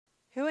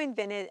Who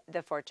invented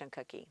the fortune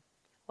cookie?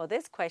 Well,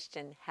 this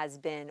question has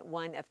been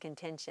one of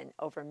contention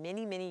over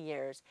many, many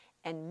years,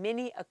 and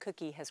many a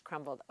cookie has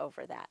crumbled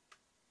over that.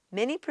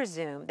 Many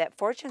presume that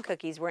fortune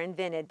cookies were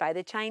invented by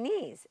the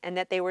Chinese and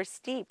that they were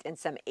steeped in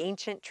some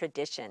ancient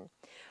tradition.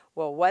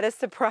 Well, what a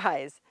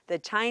surprise! The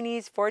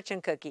Chinese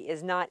fortune cookie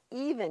is not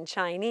even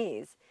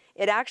Chinese.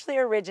 It actually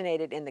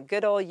originated in the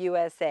good old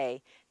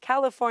USA,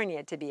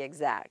 California to be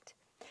exact.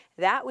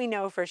 That we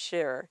know for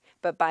sure,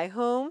 but by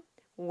whom,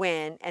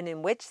 when, and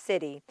in which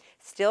city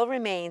still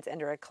remains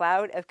under a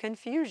cloud of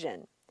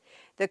confusion.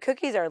 The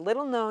cookies are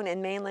little known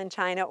in mainland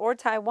China or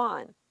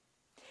Taiwan.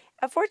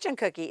 A fortune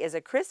cookie is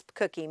a crisp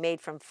cookie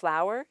made from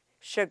flour,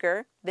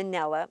 sugar,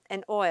 vanilla,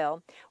 and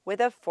oil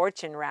with a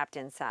fortune wrapped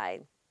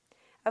inside.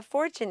 A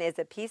fortune is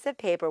a piece of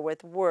paper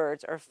with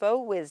words or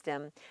faux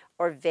wisdom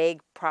or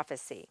vague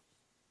prophecy.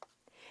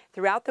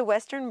 Throughout the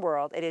Western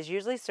world, it is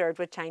usually served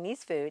with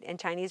Chinese food in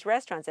Chinese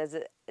restaurants as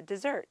a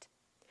dessert.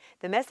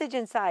 The message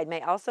inside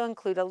may also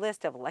include a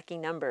list of lucky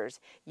numbers,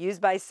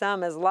 used by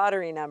some as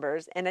lottery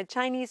numbers, and a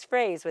Chinese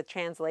phrase with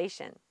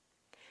translation.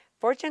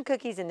 Fortune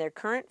cookies in their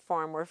current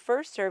form were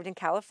first served in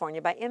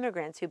California by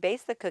immigrants who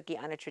based the cookie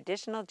on a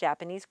traditional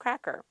Japanese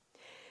cracker.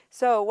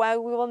 So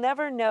while we will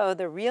never know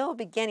the real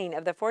beginning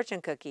of the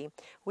fortune cookie,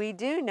 we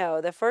do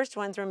know the first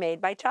ones were made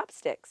by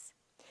chopsticks.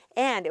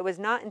 And it was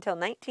not until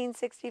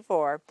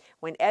 1964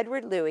 when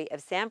Edward Louis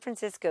of San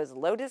Francisco's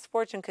Lotus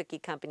Fortune Cookie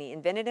Company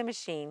invented a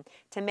machine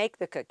to make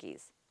the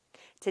cookies.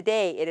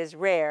 Today, it is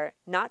rare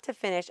not to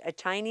finish a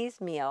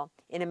Chinese meal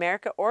in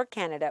America or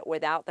Canada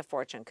without the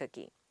fortune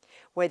cookie.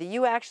 Whether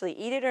you actually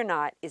eat it or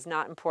not is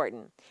not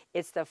important.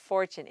 It's the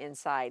fortune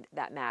inside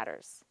that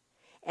matters.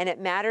 And it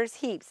matters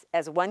heaps,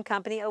 as one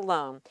company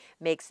alone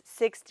makes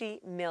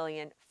 60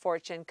 million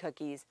fortune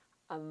cookies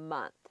a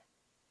month.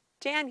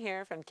 Jan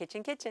here from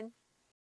Kitchen Kitchen.